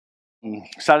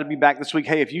Excited to be back this week.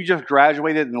 Hey, if you just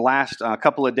graduated in the last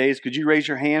couple of days, could you raise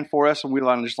your hand for us? And we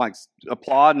want to just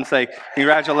applaud and say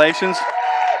congratulations.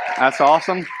 That's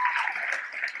awesome.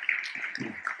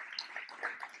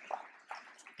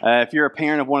 If you're a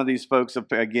parent of one of these folks,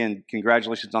 again,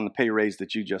 congratulations on the pay raise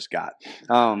that you just got.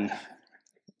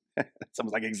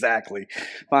 Someone's like, exactly.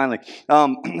 Finally.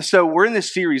 So we're in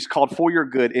this series called For Your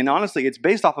Good. And honestly, it's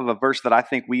based off of a verse that I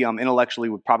think we intellectually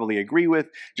would probably agree with,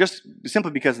 just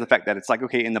simply because of the fact that it's like,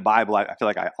 okay, in the Bible, I feel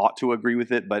like I ought to agree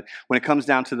with it. But when it comes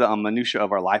down to the minutia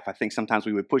of our life, I think sometimes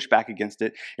we would push back against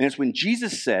it. And it's when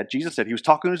Jesus said, he was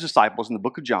talking to his disciples in the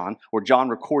book of John, or John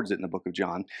records it in the book of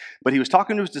John. But he was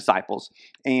talking to his disciples,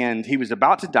 and he was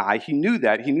about to die. He knew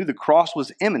that. He knew the cross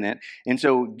was imminent. And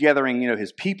so gathering,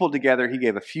 his people together, he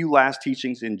gave a few last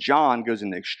teachings, and John goes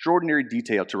into extraordinary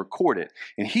detail to record it.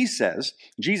 And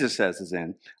Jesus says,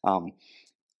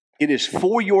 it is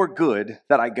for your good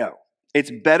that I go. It's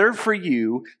better for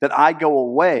you that I go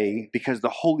away, because the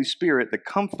Holy Spirit, the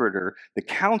Comforter, the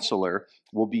Counselor,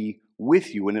 will be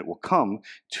with you, and it will come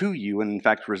to you, and in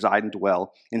fact reside and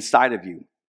dwell inside of you.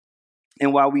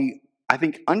 And while we, I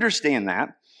think, understand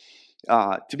that,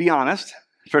 to be honest,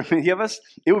 for many of us,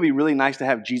 it would be really nice to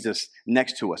have Jesus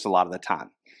next to us a lot of the time.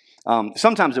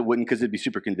 Sometimes it wouldn't, because it'd be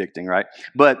super convicting, right?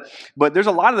 But there's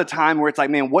a lot of the time where it's like,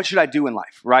 man, what should I do in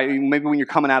life, right? Maybe when you're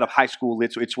coming out of high school,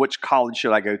 it's which college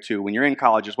should I go to? When you're in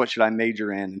college, it's what should I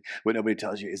major in? And what nobody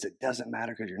tells you is it doesn't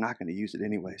matter, because you're not going to use it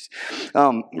anyways,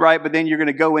 right? But then you're going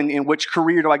to go in which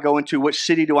career do I go into? Which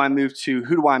city do I move to?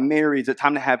 Who do I marry? Is it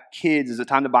time to have kids? Is it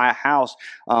time to buy a house?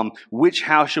 Which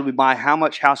house should we buy? How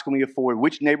much house can we afford?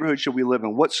 Which neighborhood should we live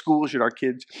in? What school should our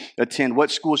kids attend?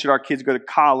 What school should our kids go to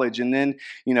college? And then,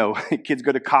 kids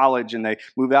go to college and they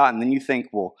move out, and then you think,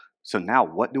 well, so now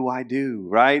what do I do,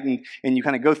 right? And you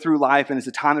kind of go through life, and it's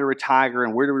a time to retire,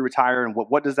 and where do we retire, and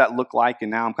what does that look like?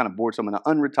 And now I'm kind of bored, so I'm going to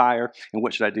unretire, and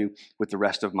what should I do with the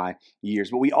rest of my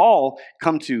years? But we all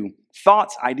come to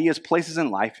thoughts, ideas, places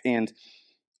in life, and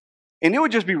it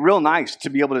would just be real nice to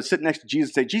be able to sit next to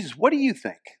Jesus and say, Jesus, what do you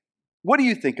think? What do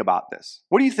you think about this?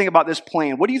 What do you think about this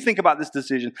plan? What do you think about this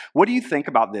decision? What do you think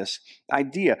about this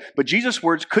idea? But Jesus'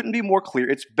 words couldn't be more clear.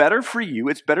 It's better for you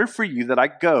that I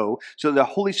go, so the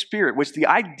Holy Spirit, which the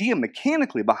idea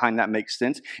mechanically behind that makes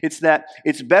sense. It's that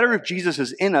it's better if Jesus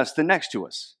is in us than next to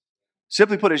us.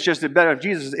 Simply put, it's just better if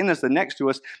Jesus is in us than next to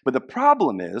us. But the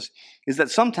problem is that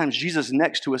sometimes Jesus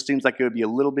next to us seems like it would be a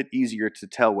little bit easier to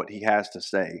tell what he has to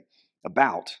say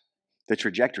about the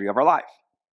trajectory of our life.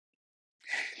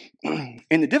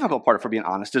 And the difficult part, if we're being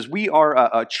honest, is we are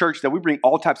a church that we bring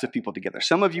all types of people together.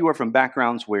 Some of you are from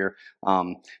backgrounds where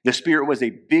the Spirit was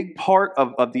a big part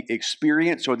of the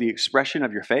experience or the expression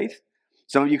of your faith.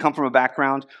 Some of you come from a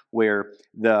background where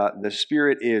the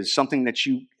Spirit is something that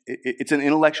it's an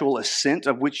intellectual assent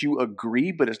of which you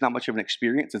agree, but it's not much of an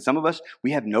experience. And some of us,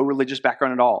 we have no religious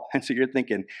background at all. And so you're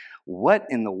thinking, what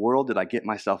in the world did I get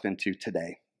myself into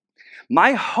today?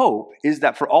 My hope is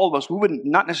that for all of us, we would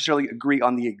not necessarily agree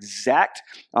on the exact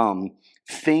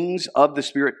things of the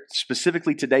Spirit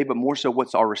specifically today, but more so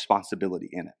what's our responsibility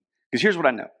in it. Because here's what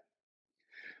I know.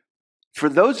 For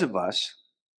those of us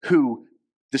who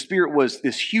the Spirit was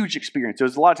this huge experience. There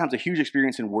was a lot of times a huge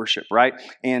experience in worship, right?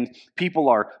 And people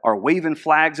are waving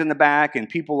flags in the back, and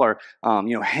people are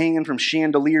hanging from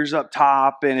chandeliers up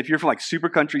top. And if you're from super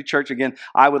country church, again,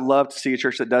 I would love to see a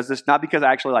church that does this. Not because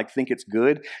I actually think it's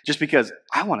good, just because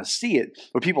I want to see it.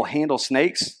 Where people handle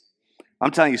snakes.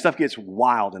 I'm telling you, stuff gets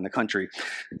wild in the country.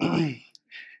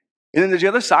 And then there's the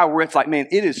other side where it's like, man,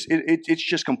 it's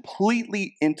just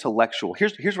completely intellectual.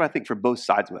 Here's what I think for both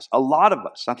sides of us. A lot of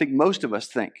us, I think most of us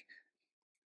think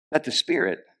that the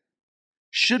Spirit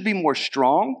should be more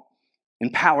strong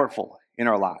and powerful in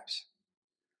our lives.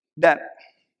 That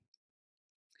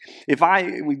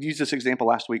we used this example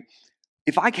last week.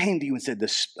 If I came to you and said,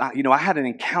 I had an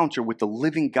encounter with the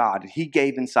living God, and he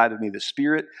gave inside of me the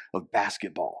spirit of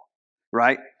basketball,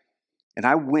 right? And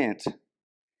I went,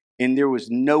 and there was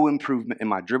no improvement in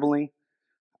my dribbling.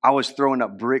 I was throwing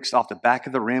up bricks off the back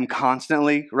of the rim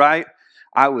constantly, right?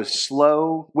 I was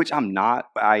slow, which I'm not,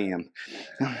 but I am.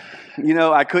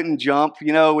 I couldn't jump,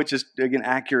 which is, again,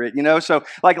 accurate, So,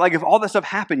 if all this stuff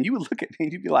happened, you would look at me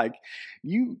and you'd be like,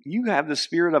 you have the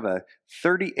spirit of a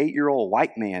 38-year-old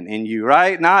white man in you,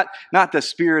 right? Not the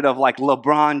spirit of,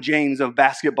 LeBron James of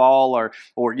basketball or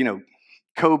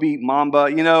Kobe, Mamba,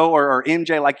 or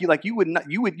MJ,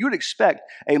 you would expect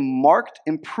a marked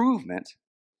improvement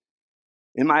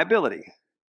in my ability,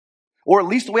 or at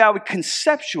least the way I would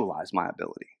conceptualize my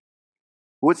ability.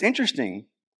 What's interesting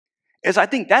is I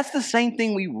think that's the same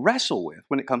thing we wrestle with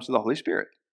when it comes to the Holy Spirit.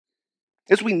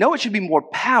 As we know it should be more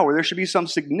power. There should be some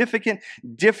significant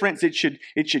difference. It should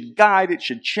guide, it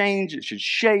should change, it should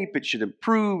shape, it should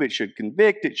improve, it should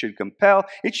convict, it should compel.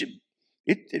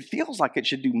 It feels like it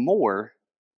should do more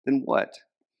than what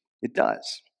it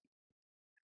does.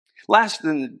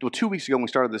 2 weeks ago when we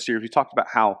started this series, we talked about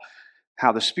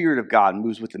how the Spirit of God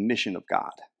moves with the mission of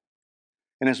God.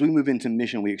 And as we move into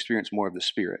mission, we experience more of the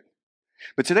Spirit.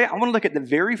 But today I want to look at the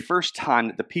very first time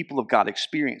that the people of God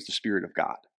experienced the Spirit of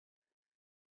God.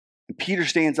 And Peter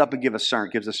stands up and gives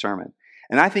a sermon.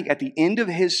 And I think at the end of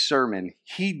his sermon,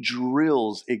 he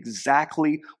drills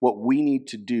exactly what we need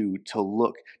to do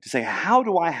to say, how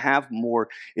do I have more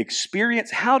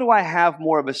experience? How do I have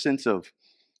more of a sense of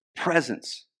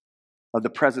the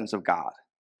presence of God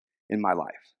in my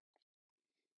life?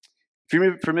 If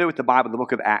you're familiar with the Bible, the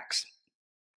book of Acts,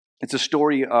 it's a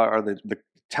story or the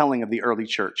telling of the early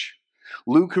church.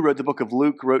 Luke, who wrote the book of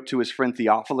Luke, wrote to his friend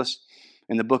Theophilus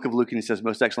in the book of Luke, and he says,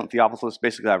 most excellent Theophilus,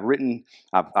 basically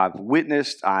I've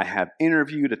witnessed, I have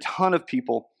interviewed a ton of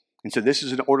people, and so this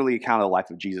is an orderly account of the life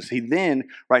of Jesus. He then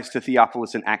writes to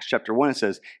Theophilus in Acts chapter 1 and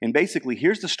says, and basically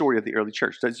here's the story of the early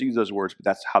church. Doesn't use those words, but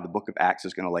that's how the book of Acts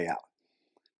is going to lay out.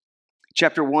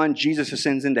 Chapter 1, Jesus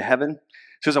ascends into heaven,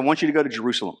 says, I want you to go to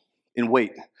Jerusalem and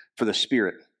wait for the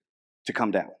Spirit to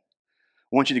come down.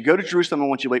 I want you to go to Jerusalem. I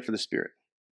want you to wait for the Spirit.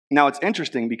 Now, it's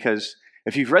interesting because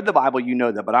if you've read the Bible, you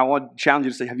know that, but I want to challenge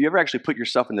you to say, have you ever actually put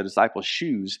yourself in the disciples'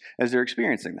 shoes as they're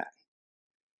experiencing that?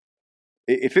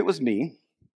 If it was me,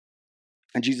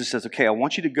 and Jesus says, okay, I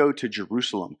want you to go to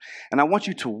Jerusalem, and I want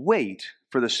you to wait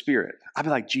for the Spirit, I'd be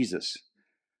like, Jesus,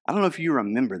 I don't know if you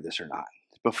remember this or not,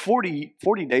 but 40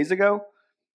 days ago,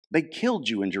 they killed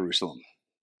you in Jerusalem.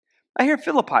 I hear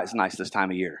Philippi is nice this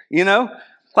time of year, you know?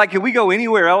 Like, can we go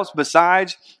anywhere else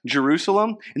besides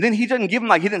Jerusalem? And then he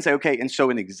didn't say, okay, and so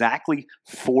in exactly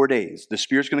 4 days, the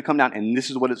Spirit's going to come down, and this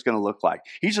is what it's going to look like.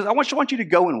 He says, I want you to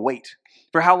go and wait.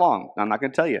 For how long? I'm not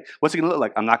going to tell you. What's it going to look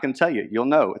like? I'm not going to tell you. You'll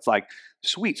know. It's like,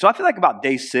 sweet. So I feel like about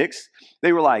day 6,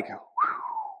 they were like,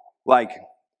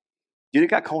 dude, it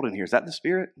got cold in here. Is that the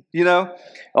Spirit? You know?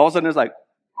 All of a sudden, it's like,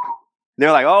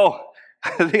 they're like, oh,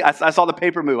 I saw the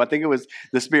paper move. I think it was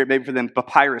the Spirit, maybe for them,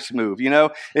 papyrus move, you know?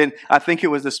 And I think it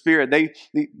was the Spirit. They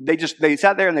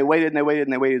sat there and they waited and they waited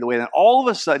and they waited and waited. And all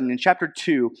of a sudden, in chapter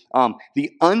 2,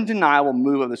 the undeniable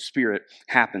move of the Spirit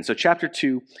happened. So chapter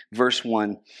 2, verse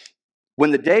 1, when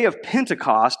the day of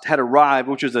Pentecost had arrived,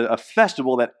 which was a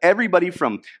festival that everybody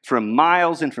from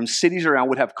miles and from cities around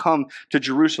would have come to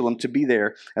Jerusalem to be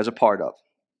there as a part of.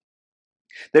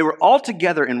 They were all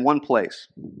together in one place.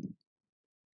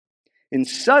 And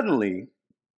suddenly,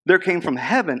 there came from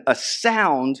heaven a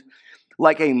sound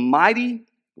like a mighty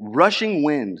rushing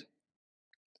wind,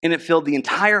 and it filled the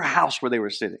entire house where they were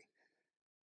sitting.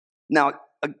 Now,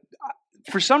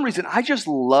 for some reason, I just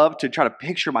love to try to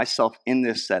picture myself in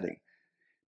this setting,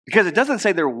 because it doesn't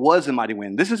say there was a mighty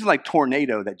wind. This isn't like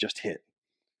tornado that just hit.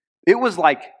 It was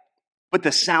like, but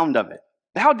the sound of it.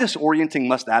 How disorienting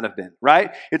must that have been,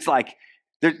 right? It's like,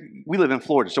 we live in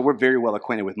Florida, so we're very well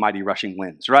acquainted with mighty rushing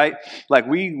winds, right? Like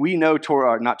we know,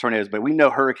 not tornadoes, but we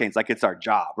know hurricanes like it's our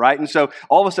job, right? And so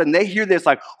all of a sudden they hear this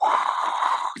like,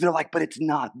 they're like, but it's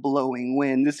not blowing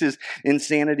wind. This is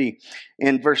insanity.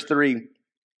 In verse 3,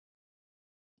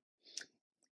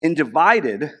 and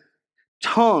divided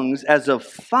tongues as of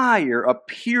fire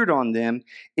appeared on them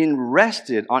and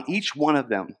rested on each one of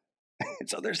them. And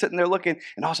so they're sitting there looking,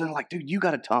 and all of a sudden they're like, dude, you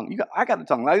got a tongue. I got a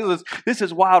tongue. Like, this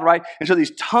is wild, right? And so these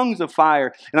tongues of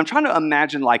fire, and I'm trying to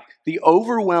imagine like the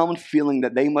overwhelmed feeling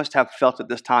that they must have felt at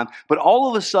this time. But all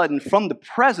of a sudden, from the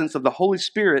presence of the Holy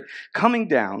Spirit coming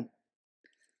down,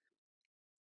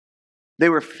 they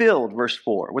were filled, verse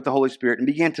 4, with the Holy Spirit and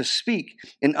began to speak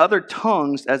in other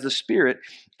tongues as the Spirit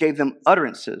gave them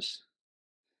utterances.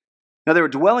 Now they were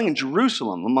dwelling in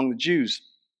Jerusalem among the Jews.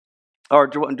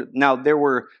 Now there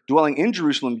were dwelling in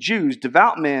Jerusalem Jews,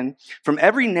 devout men from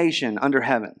every nation under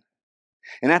heaven.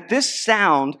 And at this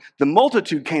sound, the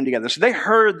multitude came together. So they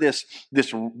heard this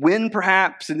wind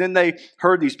perhaps, and then they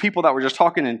heard these people that were just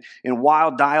talking in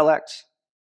wild dialects.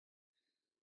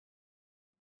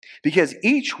 Because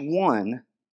each one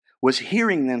was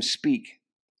hearing them speak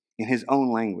in his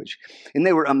own language. And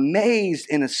they were amazed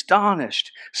and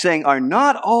astonished, saying, are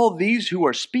not all these who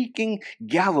are speaking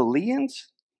Galileans?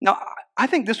 Now, I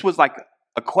think this was like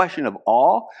a question of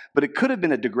awe, but it could have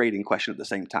been a degrading question at the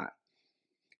same time.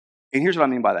 And here's what I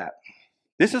mean by that.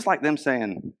 This is like them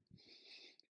saying,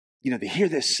 they hear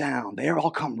this sound, they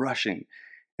all come rushing,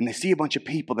 and they see a bunch of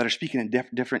people that are speaking in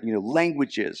different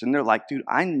languages, and they're like, dude,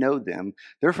 I know them.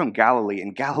 They're from Galilee,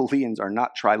 and Galileans are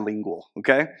not trilingual,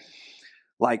 okay?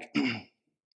 Like,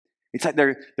 it's like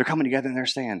they're coming together and they're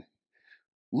saying,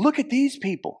 look at these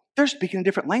people. They're speaking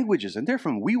different languages and they're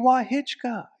from Weewa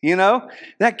Hitchka. You know,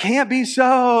 that can't be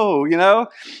so, you know.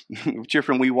 But you're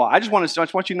from Weewa. I just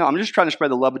want you to know, I'm just trying to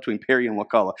spread the love between Perry and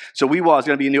Wakulla. So Weewa is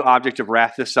going to be a new object of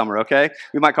wrath this summer, okay?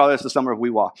 We might call this the summer of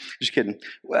Weewa. Just kidding.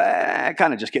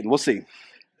 Kind of just kidding. We'll see.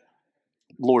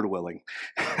 Lord willing.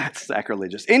 That's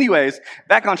sacrilegious. Anyways,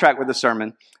 back on track with the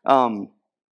sermon.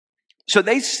 So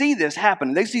they see this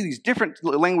happen. They see these different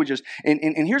languages.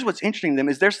 And here's what's interesting to them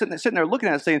is they're sitting there looking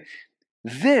at it saying,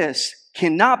 this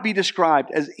cannot be described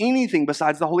as anything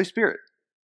besides the Holy Spirit.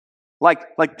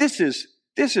 Like this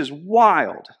is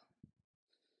wild.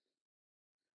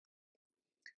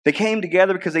 They came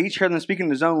together because they each heard them speaking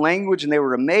in his own language, and they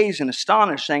were amazed and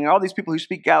astonished, saying, all these people who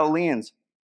speak Galileans.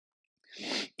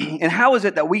 And how is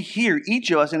it that we hear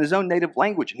each of us in his own native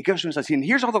language? And he goes through and says, and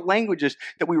here's all the languages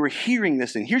that we were hearing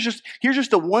this in. Here's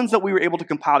just the ones that we were able to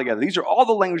compile together. These are all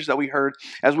the languages that we heard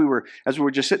as we were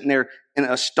just sitting there in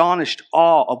astonished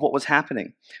awe of what was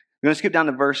happening. We're going to skip down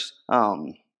to verse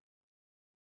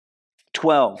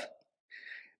 12.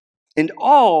 And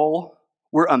all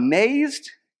were amazed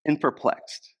and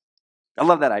perplexed. I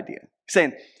love that idea.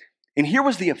 Saying, and here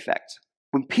was the effect.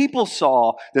 When people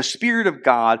saw the Spirit of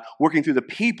God working through the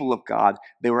people of God,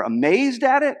 they were amazed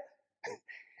at it,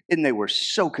 and they were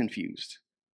so confused.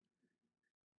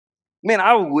 Man,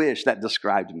 I wish that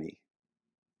described me.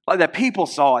 Like that people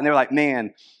saw it, and they were like,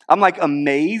 man, I'm like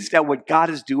amazed at what God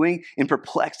is doing and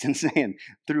perplexed and saying,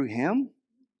 through him?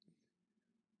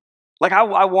 Like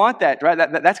I want that, right?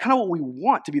 That's kind of what we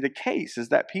want to be the case, is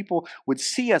that people would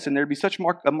see us and there'd be such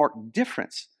a marked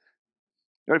difference.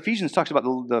 Ephesians talks about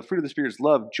the fruit of the Spirit is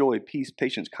love, joy, peace,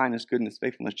 patience, kindness, goodness,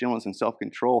 faithfulness, gentleness, and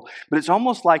self-control. But it's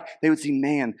almost like they would see,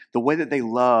 man, the way that they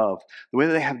love, the way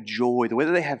that they have joy, the way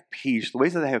that they have peace, the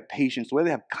ways that they have patience, the way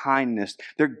they have kindness,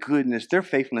 their goodness, their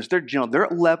faithfulness, their gentleness, their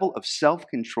level of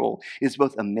self-control is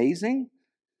both amazing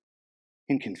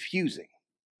and confusing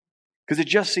because it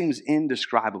just seems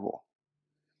indescribable.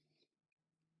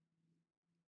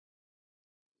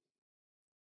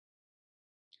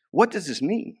 What does this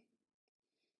mean?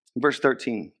 Verse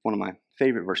 13, one of my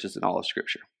favorite verses in all of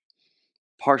Scripture,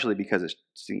 partially because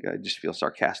I just feel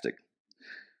sarcastic.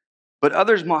 But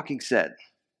others mocking said,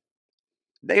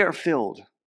 they are filled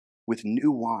with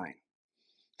new wine.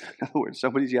 In other words,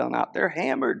 somebody's yelling out, they're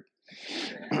hammered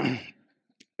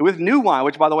with new wine,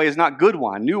 which, by the way, is not good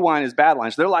wine. New wine is bad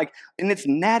wine. So they're like, and it's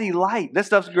natty light. This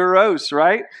stuff's gross,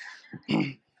 right?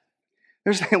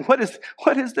 They're saying, what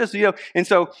is this? You know, and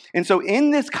so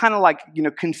in this kind of like, you know,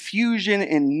 confusion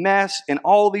and mess and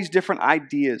all these different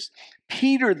ideas,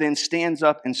 Peter then stands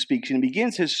up and speaks and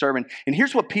begins his sermon. And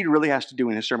here's what Peter really has to do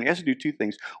in his sermon. He has to do two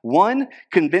things. One,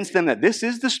 convince them that this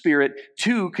is the Spirit.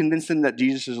 Two, convince them that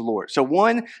Jesus is Lord. So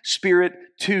one, Spirit.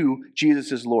 Two,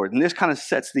 Jesus is Lord. And this kind of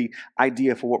sets the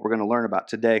idea for what we're going to learn about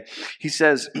today. He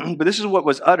says, but this is what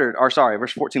was uttered,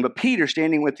 verse 14. But Peter,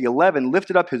 standing with the 11,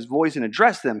 lifted up his voice and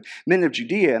addressed them, men of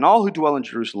Judea and all who dwell in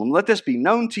Jerusalem. Let this be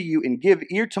known to you and give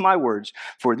ear to my words.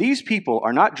 For these people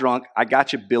are not drunk. I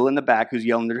got you, Bill in the back who's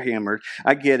yelling they're hammered.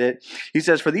 I get it. He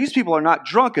says, for these people are not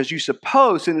drunk as you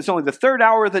suppose, and it's only the third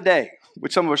hour of the day.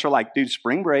 Which some of us are like, dude,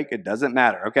 spring break, it doesn't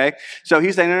matter, okay? So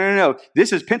he's saying, no.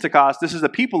 This is Pentecost. This is the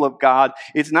people of God.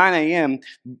 It's 9 a.m.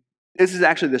 This is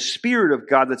actually the Spirit of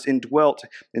God that's indwelt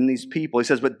in these people. He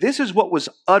says, but this is what was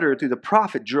uttered through the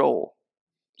prophet Joel.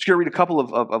 I'm just going to read a couple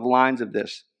of lines of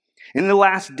this. In the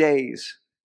last days,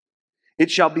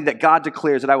 it shall be that God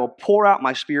declares that I will pour out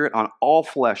my Spirit on all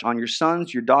flesh. On your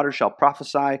sons, your daughters shall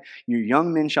prophesy. Your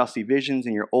young men shall see visions,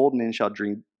 and your old men shall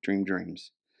dream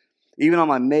dreams. Even on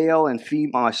my male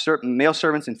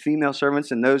servants and female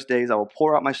servants in those days, I will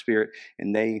pour out my Spirit,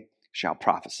 and they shall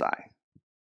prophesy.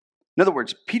 In other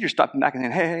words, Peter stopped back and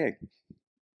said, hey,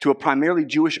 to a primarily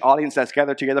Jewish audience that's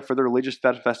gathered together for the religious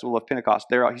festival of Pentecost,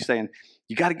 he's saying,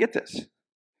 you got to get this.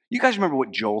 You guys remember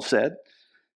what Joel said?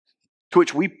 To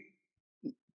which we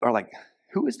are like,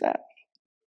 who is that?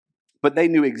 But they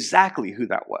knew exactly who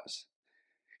that was.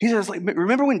 He says, like,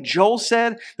 remember when Joel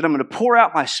said that I'm going to pour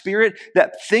out my Spirit?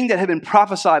 That thing that had been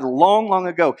prophesied long, long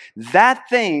ago. That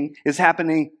thing is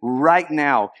happening right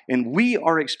now. And we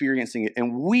are experiencing it.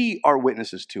 And we are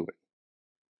witnesses to it.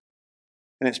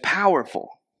 And it's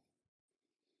powerful.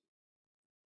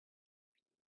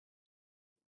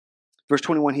 Verse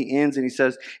 21, he ends and he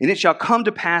says, and it shall come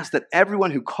to pass that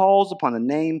everyone who calls upon the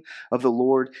name of the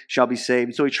Lord shall be saved.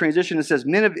 And so he transitions and says,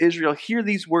 men of Israel, hear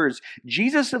these words.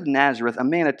 Jesus of Nazareth, a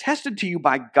man attested to you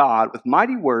by God with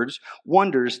mighty words,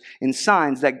 wonders, and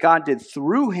signs that God did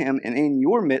through him and in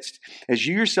your midst, as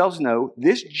you yourselves know,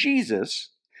 this Jesus,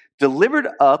 delivered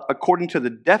up according to the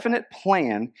definite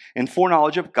plan and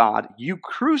foreknowledge of God, you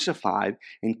crucified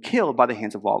and killed by the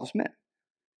hands of lawless men.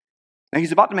 Now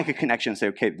he's about to make a connection and say,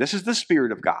 okay, this is the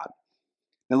Spirit of God.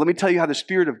 Now let me tell you how the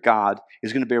Spirit of God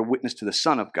is going to bear witness to the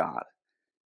Son of God.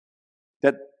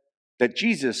 That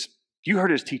Jesus, you heard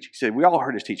his teaching. He said, we all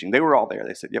heard his teaching. They were all there.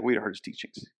 They said, yeah, we heard his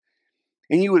teachings.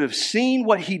 And you would have seen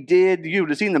what he did. You would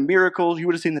have seen the miracles. You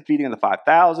would have seen the feeding of the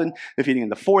 5,000, the feeding of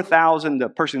the 4,000, the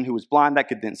person who was blind that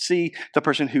could then see, the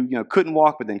person who couldn't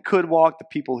walk but then could walk, the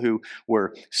people who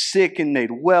were sick and made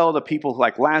well, the people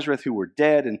like Lazarus who were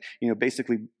dead and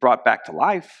basically brought back to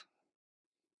life.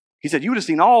 He said, you would have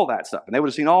seen all that stuff, and they would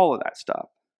have seen all of that stuff.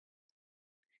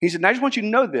 He said, and I just want you to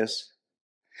know this,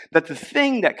 that the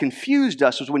thing that confused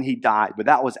us was when he died, but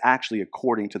that was actually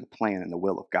according to the plan and the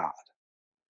will of God.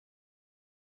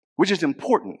 Which is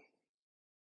important.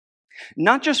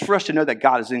 Not just for us to know that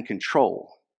God is in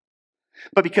control,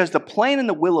 but because the plan and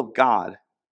the will of God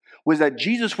was that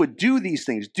Jesus would do these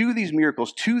things, do these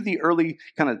miracles to the early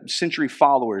kind of century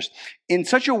followers in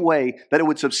such a way that it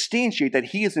would substantiate that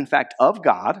he is in fact of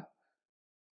God,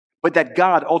 but that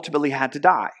God ultimately had to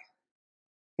die.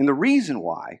 And the reason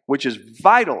why, which is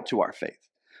vital to our faith,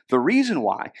 the reason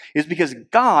why is because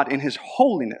God in his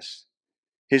holiness,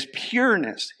 his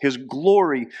pureness, his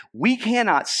glory, we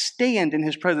cannot stand in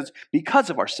his presence because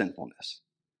of our sinfulness.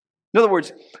 In other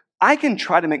words, I can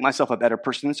try to make myself a better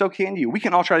person, and so can you. We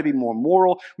can all try to be more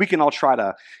moral. We can all try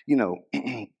to,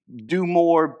 do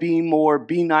more,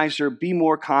 be nicer, be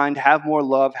more kind, have more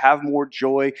love, have more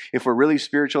joy. If we're really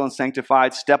spiritual and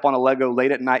sanctified, step on a Lego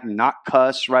late at night and not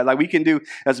cuss, right? Like we can do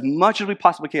as much as we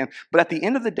possibly can. But at the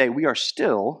end of the day, we are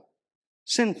still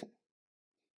sinful.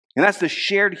 And that's the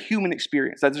shared human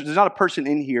experience. There's not a person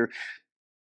in here,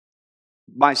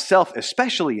 myself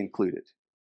especially included,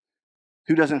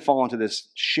 who doesn't fall into this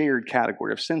shared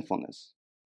category of sinfulness.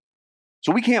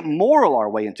 So we can't moral our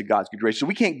way into God's good graces. So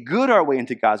we can't good our way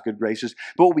into God's good graces.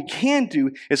 But what we can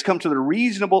do is come to the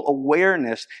reasonable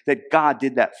awareness that God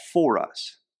did that for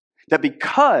us. That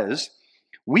because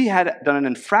we had done an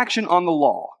infraction on the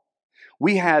law,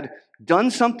 we had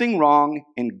done something wrong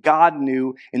and God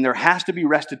knew, and there has to be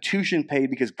restitution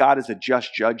paid because God is a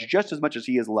just judge just as much as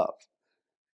he is love.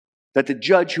 That the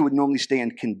judge who would normally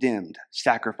stand condemned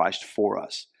sacrificed for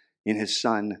us in his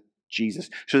son, Jesus,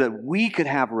 so that we could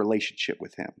have a relationship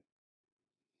with him.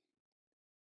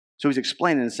 So he's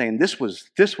explaining and saying this was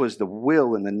the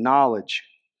will and the knowledge,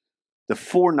 the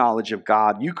foreknowledge of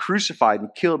God. You crucified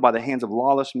and killed by the hands of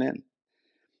lawless men.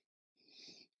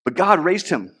 But God raised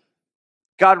him.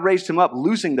 God raised him up,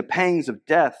 loosing the pangs of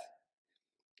death,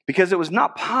 because it was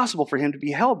not possible for him to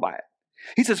be held by it.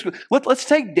 He says, let's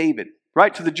take David,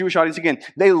 right, to the Jewish audience again.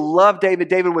 They love David.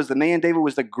 David was the man. David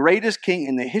was the greatest king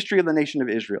in the history of the nation of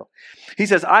Israel. He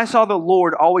says, I saw the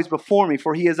Lord always before me,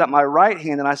 for he is at my right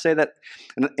hand, and I say that,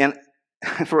 and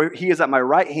for he is at my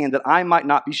right hand that I might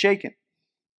not be shaken.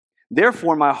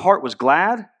 Therefore my heart was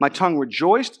glad, my tongue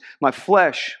rejoiced, my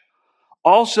flesh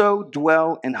also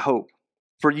dwell in hope.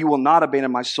 For you will not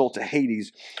abandon my soul to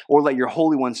Hades, or let your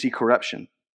Holy One see corruption.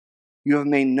 You have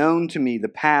made known to me the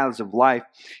paths of life.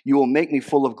 You will make me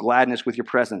full of gladness with your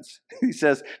presence. He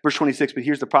says, verse 26, but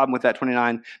here's the problem with that,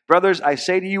 29. Brothers, I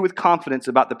say to you with confidence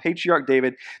about the patriarch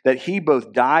David, that he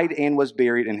both died and was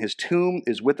buried, and his tomb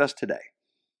is with us today.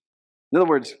 In other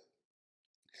words,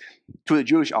 to the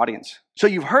Jewish audience. So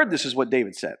you've heard this is what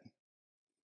David said.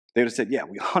 They would have said, yeah,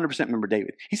 we 100% remember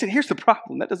David. He said, here's the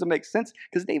problem. That doesn't make sense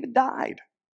because David died.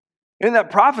 In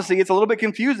that prophecy, it's a little bit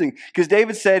confusing because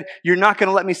David said, you're not going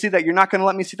to let me see that. You're not going to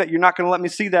let me see that. You're not going to let me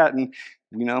see that. And,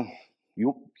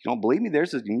 you don't believe me?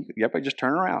 You have to just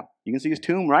turn around. You can see his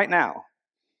tomb right now.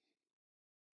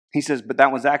 He says, but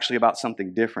that was actually about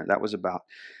something different. That was about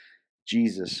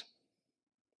Jesus.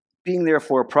 Being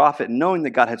therefore a prophet, knowing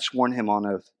that God had sworn him on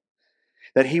oath,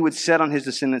 that he would set on his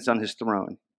descendants on his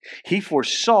throne. He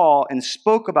foresaw and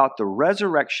spoke about the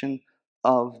resurrection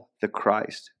of the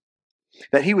Christ.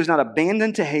 That he was not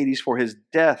abandoned to Hades for his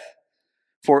death,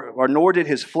 nor did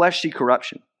his flesh see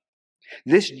corruption.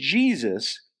 This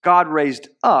Jesus God raised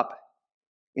up,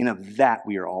 and of that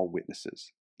we are all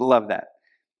witnesses. Love that.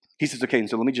 He says, okay,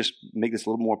 so let me just make this a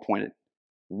little more pointed.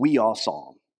 We all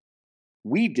saw him.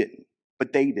 We didn't,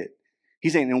 but they did.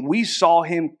 He's saying, and we saw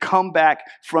him come back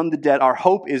from the dead. Our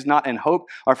hope is not in hope.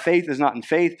 Our faith is not in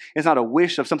faith. It's not a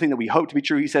wish of something that we hope to be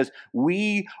true. He says,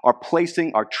 we are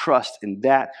placing our trust in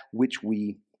that which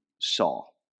we saw.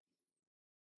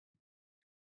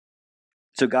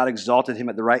 So God exalted him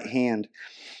at the right hand,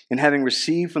 and having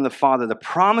received from the Father the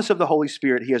promise of the Holy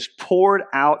Spirit, he has poured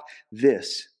out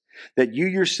this, that you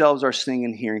yourselves are seeing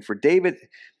and hearing. For David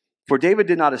For David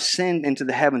did not ascend into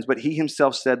the heavens, but he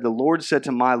himself said, the Lord said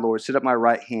to my Lord, sit at my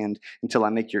right hand until I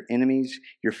make your enemies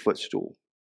your footstool.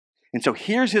 And so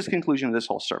here's his conclusion of this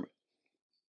whole sermon.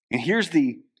 And here's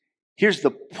the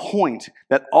point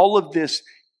that all of this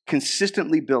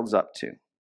consistently builds up to.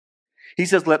 He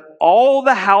says, let all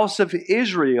the house of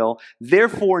Israel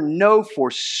therefore know for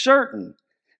certain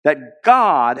that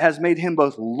God has made him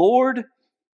both Lord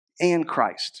and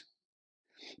Christ.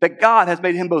 That God has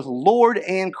made him both Lord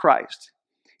and Christ.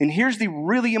 And here's the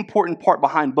really important part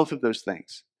behind both of those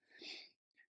things.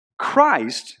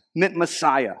 Christ meant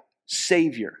Messiah,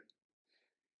 Savior.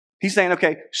 He's saying,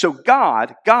 okay, so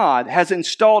God has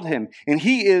installed him, and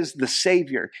he is the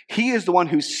Savior. He is the one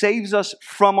who saves us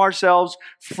from ourselves,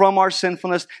 from our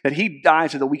sinfulness, that he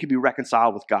died so that we could be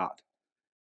reconciled with God.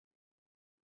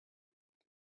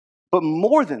 But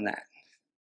more than that,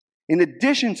 in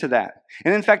addition to that,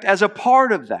 and in fact, as a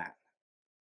part of that,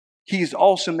 he's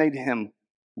also made him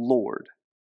Lord.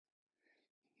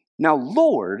 Now,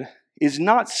 Lord is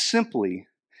not simply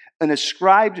an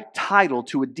ascribed title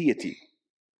to a deity.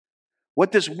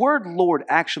 What this word Lord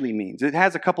actually means, it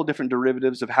has a couple different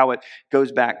derivatives of how it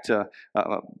goes back to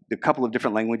a couple of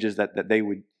different languages that they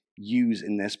would use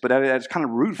in this, but at its kind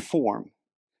of root form,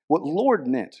 what Lord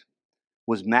meant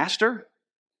was master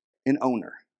and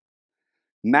owner.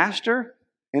 Master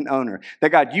and owner.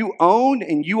 That God, you own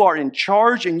and you are in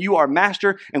charge and you are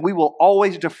master, and we will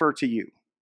always defer to you.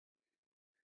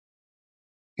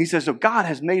 He says, so God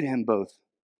has made him both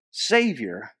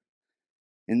Savior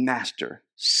and master,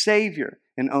 Savior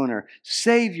and owner,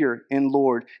 Savior and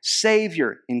Lord,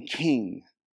 Savior and King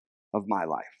of my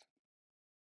life.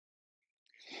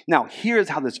 Now, here's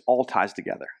how this all ties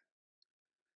together.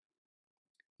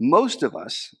 Most of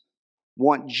us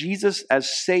want Jesus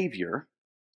as Savior,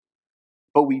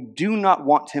 but we do not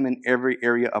want him in every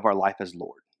area of our life as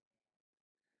Lord.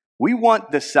 We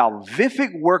want the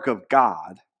salvific work of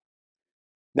God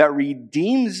that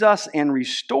redeems us and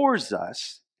restores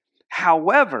us.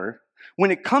 However,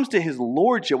 when it comes to his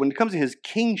lordship, when it comes to his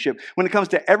kingship, when it comes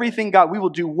to everything God, we will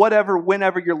do whatever,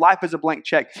 whenever. Your life is a blank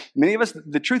check. Many of us,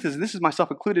 the truth is, this is myself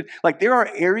included, like there are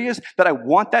areas that I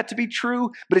want that to be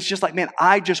true, but it's just like, man,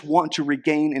 I just want to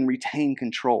regain and retain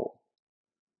control.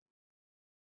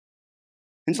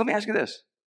 And so let me ask you this.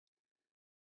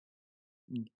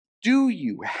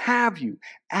 Have you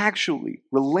actually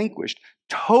relinquished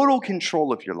total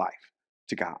control of your life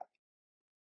to God?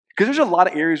 Because there's a lot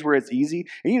of areas where it's easy,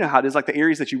 and you know how it is, like the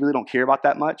areas that you really don't care about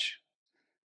that much.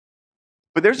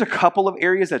 But there's a couple of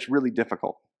areas that's really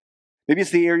difficult. Maybe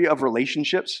it's the area of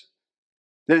relationships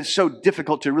that is so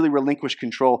difficult to really relinquish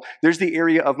control. There's the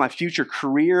area of my future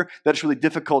career that's really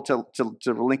difficult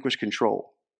to relinquish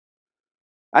control.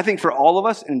 I think for all of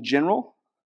us in general,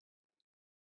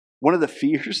 one of the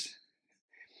fears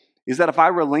is that if I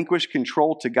relinquish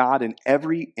control to God in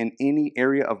every and any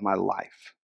area of my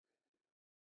life,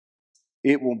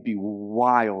 it will be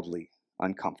wildly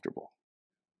uncomfortable.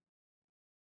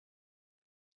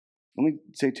 Let me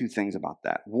say two things about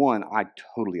that. One, I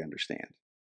totally understand,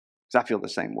 because I feel the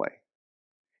same way.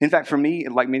 In fact, for me,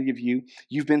 like many of you,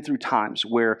 you've been through times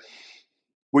where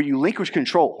you relinquish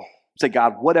control. Say,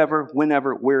 God, whatever,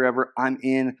 whenever, wherever I'm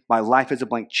in, my life is a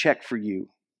blank check for you.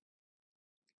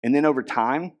 And then over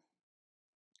time,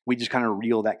 we just kind of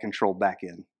reel that control back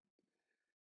in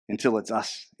until it's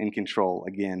us in control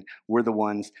again. We're the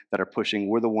ones that are pushing.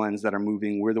 We're the ones that are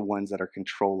moving. We're the ones that are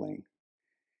controlling.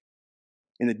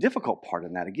 And the difficult part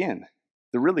in that, again,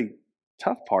 the really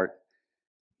tough part,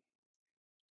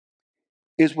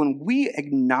 is when we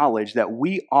acknowledge that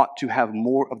we ought to have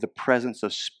more of the presence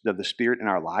of the Spirit in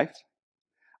our life.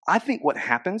 I think what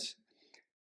happens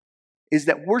is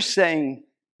that we're saying,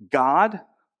 God,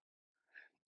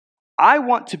 I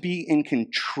want to be in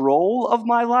control of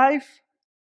my life,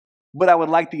 but I would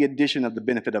like the addition of the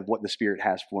benefit of what the Spirit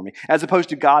has for me. As opposed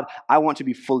to, God, I want to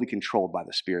be fully controlled by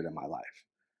the Spirit in my life.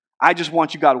 I just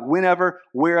want you, God, whenever,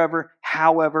 wherever,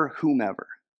 however, whomever.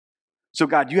 So,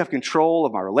 God, you have control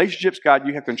of my relationships. God,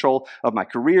 you have control of my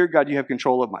career. God, you have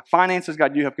control of my finances.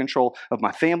 God, you have control of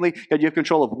my family. God, you have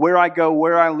control of where I go,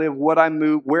 where I live, what I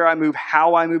move, where I move,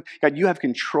 how I move. God, you have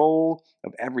control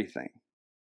of everything.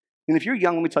 And if you're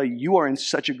young, let me tell you, you are in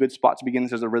such a good spot to begin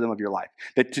this as a rhythm of your life,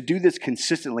 that to do this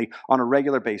consistently on a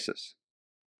regular basis.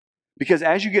 Because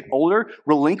as you get older,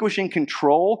 relinquishing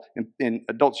control, and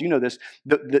adults, you know this,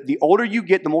 the older you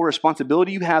get, the more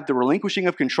responsibility you have, the relinquishing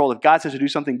of control. If God says to do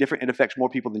something different, it affects more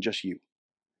people than just you.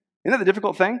 Isn't that the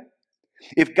difficult thing?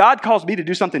 If God calls me to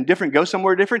do something different, go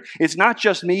somewhere different, it's not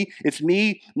just me. It's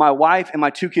me, my wife, and my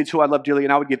 2 kids who I love dearly,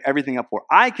 and I would give everything up for.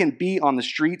 I can be on the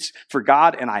streets for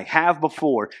God, and I have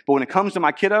before. But when it comes to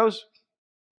my kiddos,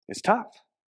 it's tough.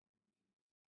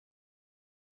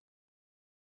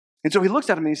 And so he looks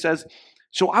at him and he says,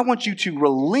 so I want you to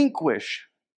relinquish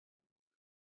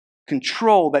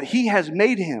control that he has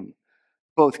made him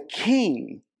both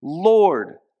King,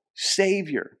 Lord,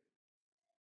 Savior.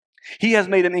 He has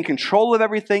made him in control of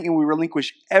everything, and we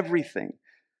relinquish everything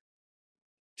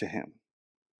to him.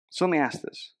 So let me ask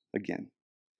this again.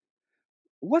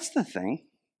 What's the thing?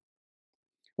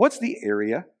 What's the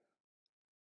area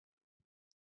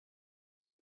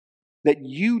that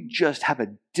you just have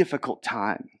a difficult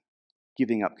time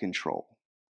giving up control?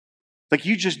 Like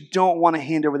you just don't want to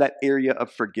hand over that area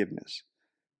of forgiveness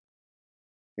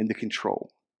and the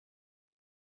control.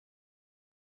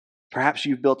 Perhaps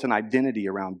you've built an identity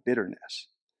around bitterness,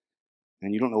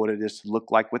 and you don't know what it is to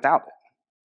look like without it.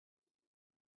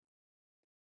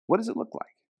 What does it look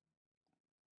like?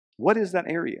 What is that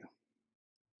area?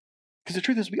 Because the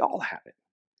truth is, we all have it.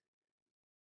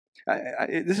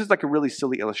 This is like a really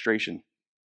silly illustration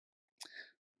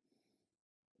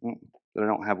that I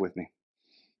don't have with me.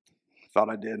 Thought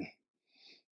I did.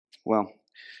 Well,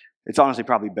 it's honestly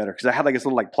probably better because I had like this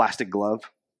little like plastic glove.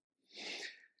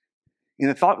 And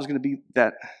the thought was going to be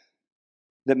that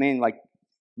man, like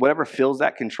whatever fills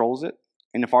that controls it.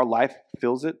 And if our life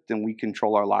fills it, then we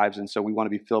control our lives. And so we want to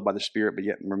be filled by the Spirit, but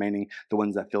yet remaining the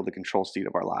ones that fill the control seat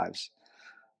of our lives.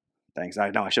 Thanks.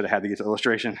 I know I should have had to get the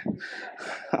illustration.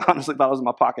 I honestly thought it was in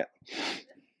my pocket.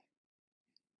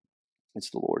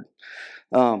 It's the Lord.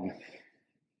 But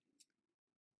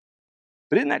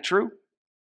isn't that true?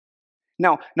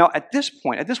 Now at this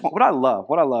point, what I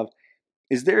love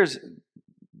is there's,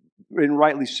 and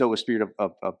rightly so, a spirit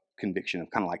of conviction,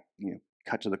 of kind of like,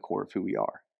 cut to the core of who we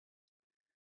are.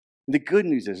 The good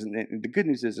news is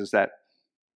that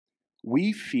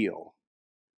we feel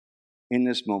in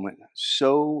this moment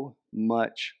so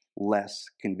much less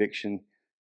conviction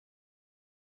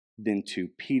than to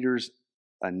Peter's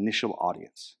initial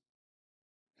audience.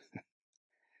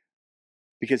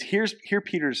 Because hear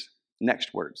Peter's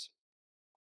next words.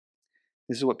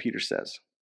 This is what Peter says.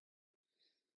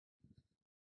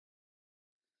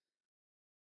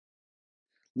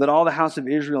 Let all the house of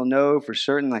Israel know for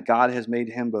certain that God has made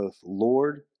him both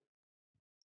Lord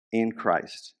and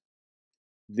Christ,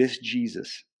 this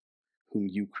Jesus whom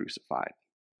you crucified.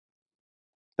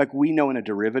 Like we know in a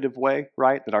derivative way,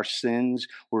 right, that our sins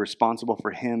were responsible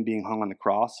for him being hung on the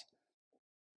cross.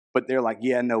 But they're like,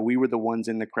 yeah, no, we were the ones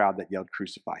in the crowd that yelled,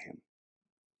 crucify him.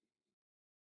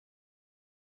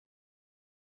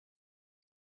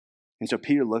 And so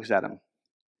Peter looks at him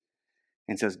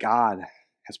and says, God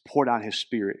has poured out his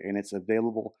Spirit, and it's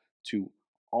available to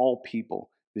all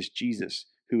people. This Jesus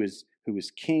who is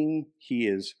King, he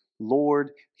is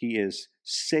Lord, he is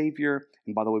Savior,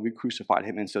 and by the way, we crucified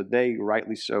him. And so they,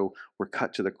 rightly so, were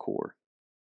cut to the core.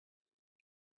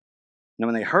 Now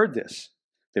when they heard this,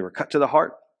 they were cut to the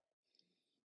heart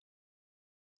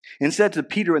and said to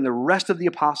Peter and the rest of the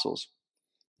apostles,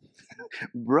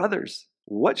 brothers,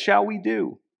 what shall we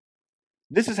do?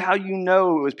 This is how you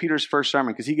know it was Peter's first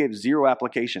sermon, because he gave zero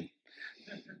application.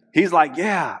 He's like,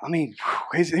 yeah, I mean,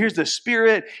 here's the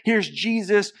Spirit, here's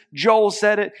Jesus, Joel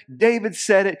said it, David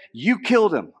said it, you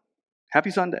killed him.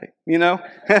 Happy Sunday,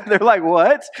 They're like,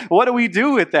 what? What do we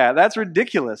do with that? That's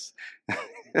ridiculous.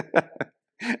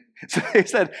 So they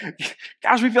said,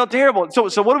 gosh, we feel terrible.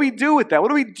 So what do we do with that? What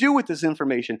do we do with this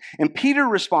information? And Peter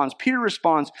responds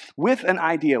with an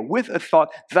idea, with a thought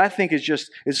that I think is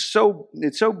so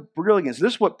brilliant. So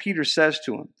this is what Peter says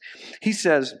to him.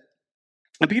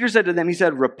 And Peter said to them, he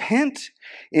said, repent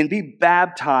and be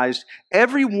baptized,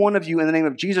 every one of you, in the name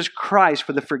of Jesus Christ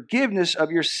for the forgiveness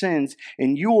of your sins,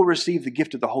 and you will receive the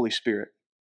gift of the Holy Spirit.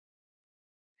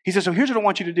 He says, so here's what I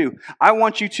want you to do. I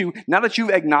want you to, now that you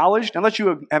have acknowledged,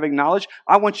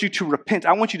 I want you to repent.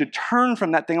 I want you to turn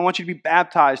from that thing. I want you to be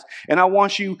baptized. And I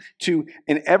want you to,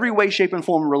 in every way, shape, and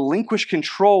form, relinquish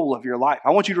control of your life.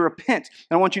 I want you to repent,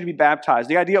 and I want you to be baptized.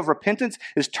 The idea of repentance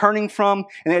is turning from,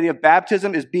 and the idea of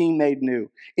baptism is being made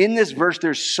new. In this verse,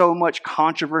 there's so much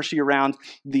controversy around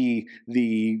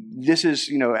this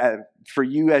is, for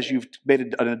you as you've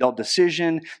made an adult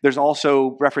decision. There's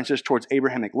also references towards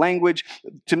Abrahamic language.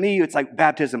 To me, it's like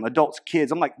baptism, adults,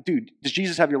 kids. I'm like, dude, does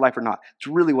Jesus have your life or not? It's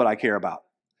really what I care about.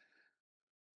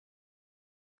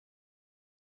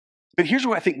 But here's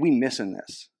what I think we miss in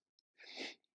this.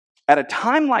 At a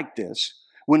time like this,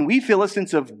 when we feel a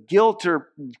sense of guilt or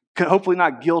hopefully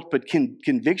not guilt, but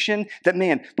conviction that,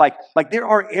 man, like there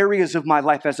are areas of my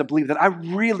life as a believer that I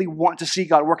really want to see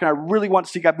God work and I really want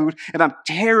to see God move. And I'm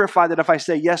terrified that if I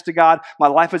say yes to God, my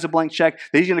life is a blank check,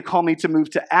 that he's going to call me to move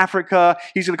to Africa.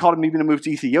 He's going to call me to move to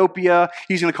Ethiopia.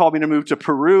 He's going to call me to move to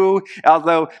Peru.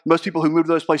 Although most people who move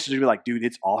to those places will be like, dude,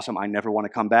 it's awesome. I never want to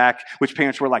come back. Which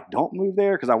parents were like, don't move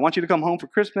there because I want you to come home for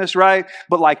Christmas, right?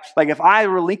 But like if I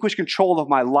relinquish control of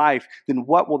my life, then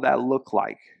what will that look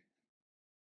like?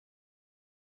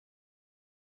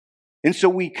 And so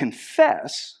we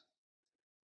confess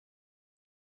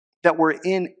that we're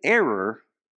in error,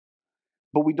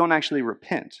 but we don't actually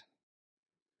repent.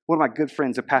 One of my good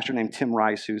friends, a pastor named Tim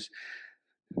Rice, who's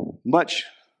much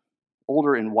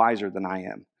older and wiser than I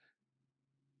am.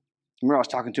 I remember I was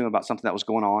talking to him about something that was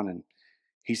going on, and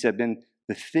he said, Ben,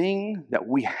 the thing that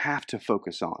we have to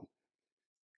focus on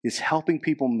is helping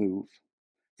people move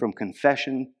from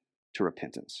confession to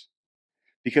repentance.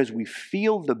 Because we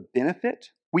feel the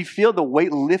benefit, we feel the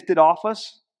weight lifted off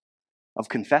us of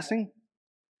confessing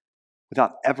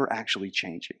without ever actually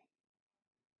changing.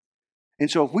 And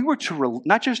so if we were to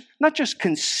not just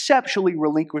conceptually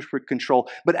relinquish control,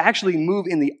 but actually move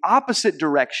in the opposite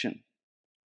direction,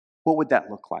 what would that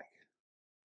look like?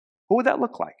 What would that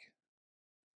look like?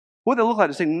 What would it look like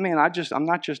to say, man, I'm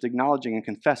not just acknowledging and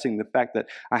confessing the fact that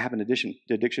I have an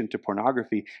addiction to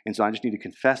pornography, and so I just need to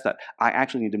confess that. I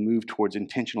actually need to move towards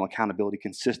intentional accountability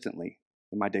consistently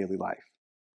in my daily life.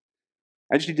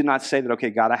 I just need to not say that,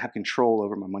 okay, God, I have control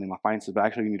over my money, my finances, but I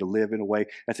actually need to live in a way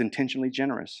that's intentionally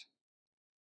generous.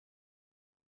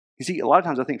 You see, a lot of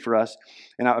times I think for us,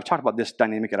 and I've talked about this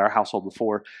dynamic at our household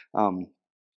before,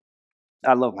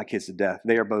 I love my kids to death.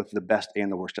 They are both the best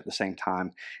and the worst at the same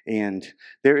time. And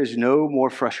there is no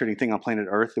more frustrating thing on planet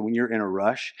Earth than when you're in a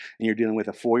rush and you're dealing with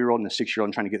a 4-year-old and a 6-year-old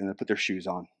and trying to get them to put their shoes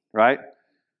on, right?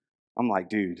 I'm like,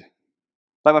 dude.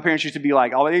 Like my parents used to be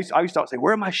like, I used to say,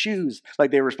 where are my shoes? Like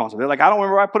they were responsible. They're like, I don't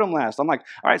remember where I put them last. I'm like,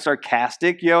 all right,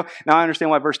 sarcastic, Now I understand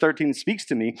why verse 13 speaks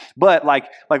to me. But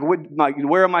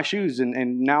where are my shoes?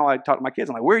 And now I talk to my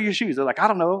kids. I'm like, where are your shoes? They're like, I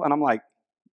don't know. And I'm like,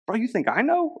 bro, you think I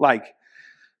know?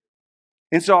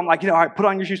 And so I'm like, all right, put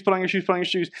on your shoes, put on your shoes, put on your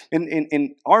shoes.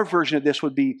 And our version of this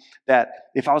would be that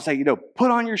if I was saying, put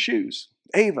on your shoes.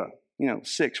 Ava,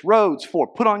 6. Rhodes,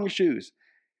 4. Put on your shoes.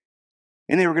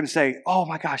 And they were going to say, oh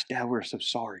my gosh, Dad, we're so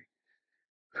sorry.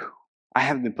 I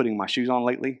haven't been putting my shoes on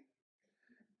lately,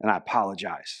 and I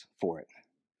apologize for it.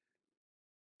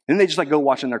 And they just go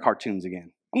watching their cartoons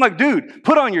again. I'm like, dude,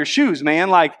 put on your shoes, man.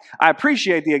 I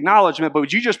appreciate the acknowledgement, but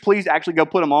would you just please actually go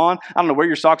put them on? I don't know where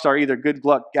your socks are either. Good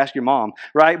luck, ask your mom,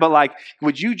 right? But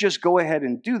would you just go ahead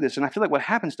and do this? And I feel like what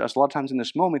happens to us a lot of times in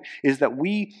this moment is that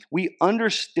we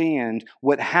understand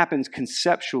what happens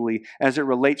conceptually as it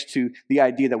relates to the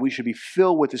idea that we should be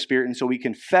filled with the Spirit. And so we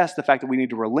confess the fact that we need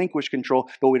to relinquish control,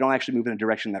 but we don't actually move in a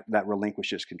direction that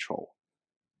relinquishes control.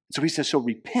 So he says, so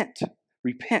repent,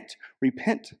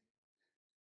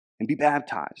 and be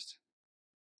baptized.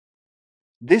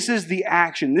 This is the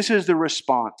action. This is the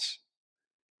response.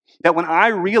 That when I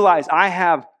realize I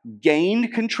have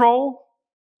gained control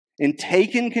and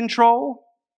taken control,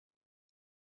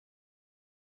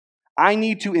 I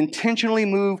need to intentionally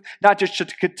move, not just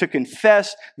to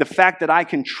confess the fact that I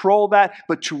control that,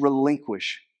 but to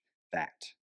relinquish that.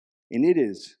 And it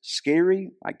is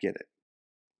scary. I get it.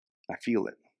 I feel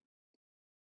it.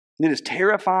 And it is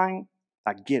terrifying.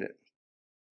 I get it.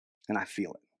 And I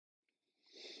feel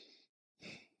it.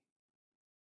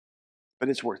 But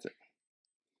it's worth it.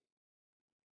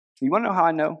 You want to know how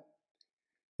I know?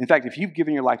 In fact, if you've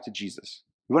given your life to Jesus,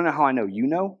 you want to know how I know you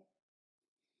know?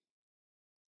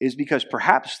 Is because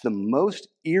perhaps the most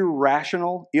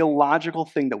irrational, illogical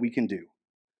thing that we can do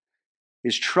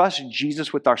is trust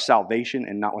Jesus with our salvation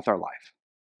and not with our life.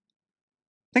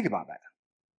 Think about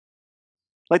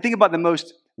that. Think about the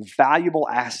most valuable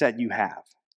asset you have.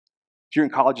 If you're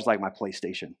in college, it's like my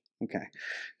PlayStation. Okay.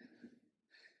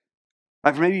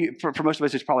 Maybe for most of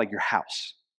us, it's probably like your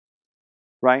house,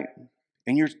 right?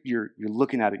 And you're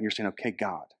looking at it and you're saying, okay,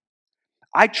 God,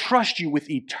 I trust you with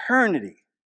eternity,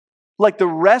 like the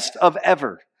rest of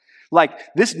ever.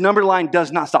 This number line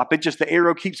does not stop. The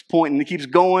arrow keeps pointing. It keeps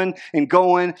going and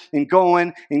going and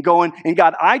going and going. And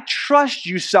God, I trust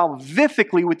you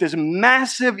salvifically with this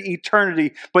massive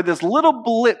eternity, but this little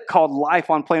blip called life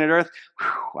on planet Earth,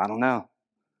 I don't know.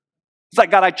 It's like,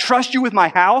 God, I trust you with my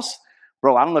house.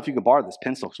 Bro, I don't know if you can borrow this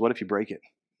pencil, because what if you break it?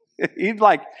 He's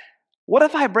like, what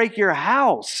if I break your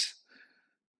house?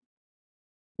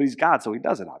 But he's God, so he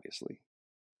doesn't, obviously.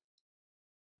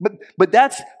 But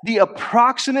that's the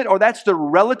approximate, or that's the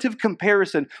relative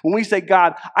comparison when we say,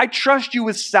 God, I trust you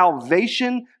with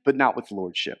salvation, but not with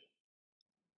lordship.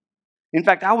 In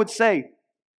fact, I would say,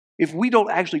 if we don't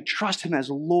actually trust him as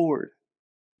Lord,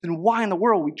 then why in the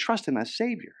world we trust him as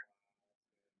Savior?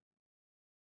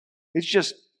 It's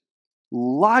just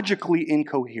logically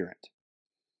incoherent.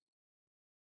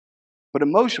 But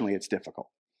emotionally, it's difficult.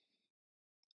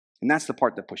 And that's the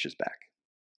part that pushes back.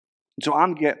 And so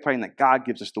I'm praying that God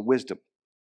gives us the wisdom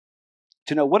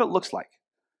to know what it looks like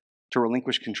to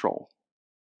relinquish control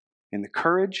and the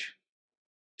courage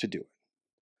to do it.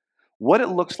 What it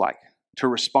looks like to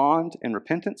respond in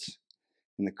repentance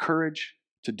and the courage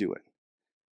to do it.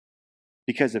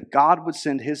 Because if God would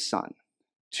send his Son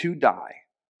to die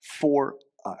for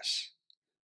us,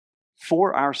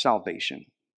 for our salvation,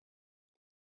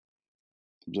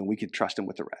 then we could trust him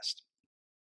with the rest.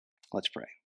 Let's pray.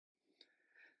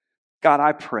 God,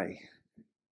 I pray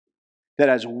that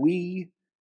as we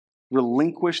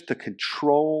relinquish the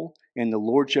control and the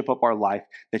lordship of our life,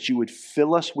 that you would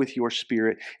fill us with your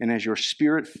Spirit, and as your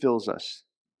Spirit fills us,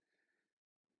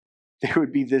 there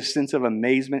would be this sense of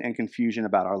amazement and confusion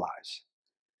about our lives.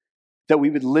 That we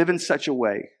would live in such a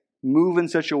way, move in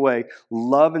such a way,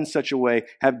 love in such a way,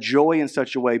 have joy in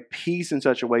such a way, peace in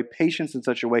such a way, patience in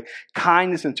such a way,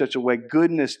 kindness in such a way,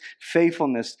 goodness,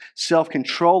 faithfulness,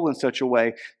 self-control in such a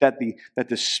way that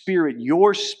the Spirit,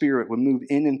 your Spirit, would move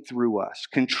in and through us,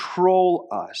 control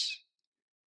us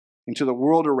into the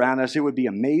world around us. It would be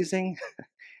amazing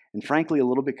and frankly a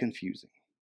little bit confusing.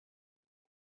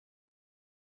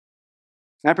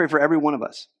 And I pray for every one of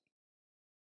us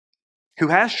who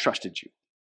has trusted you,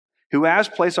 who has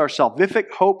placed our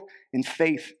salvific hope and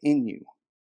faith in you.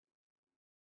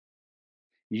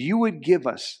 You would give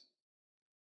us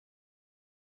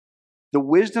the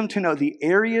wisdom to know the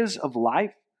areas of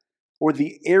life or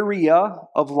the area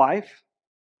of life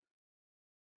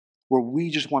where we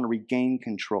just want to regain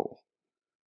control.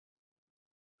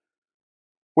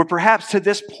 Where perhaps to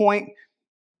this point,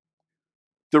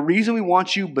 the reason we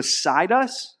want you beside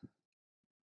us,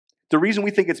 the reason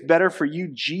we think it's better for you,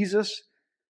 Jesus,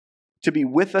 to be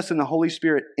with us and the Holy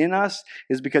Spirit in us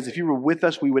is because if you were with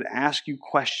us, we would ask you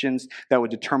questions that would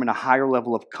determine a higher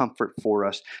level of comfort for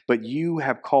us. But you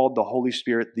have called the Holy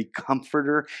Spirit the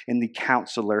Comforter and the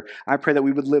Counselor. I pray that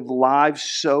we would live lives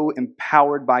so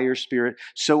empowered by your Spirit,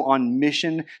 so on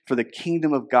mission for the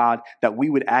kingdom of God, that we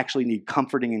would actually need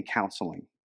comforting and counseling.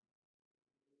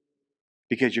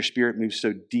 Because your Spirit moves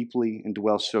so deeply and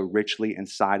dwells so richly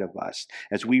inside of us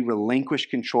as we relinquish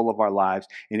control of our lives.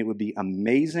 And it would be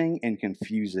amazing and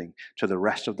confusing to the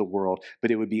rest of the world,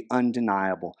 but it would be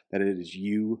undeniable that it is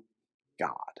you,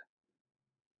 God.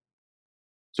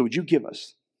 So would you give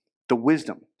us the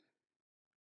wisdom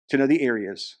to know the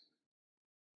areas,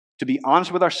 to be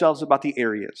honest with ourselves about the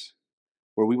areas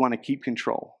where we want to keep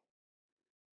control?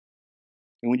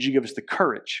 And would you give us the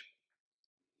courage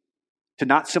to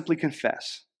not simply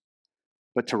confess,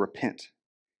 but to repent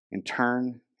and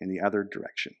turn in the other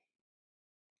direction?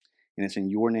 And it's in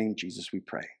your name, Jesus, we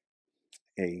pray.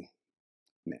 Amen.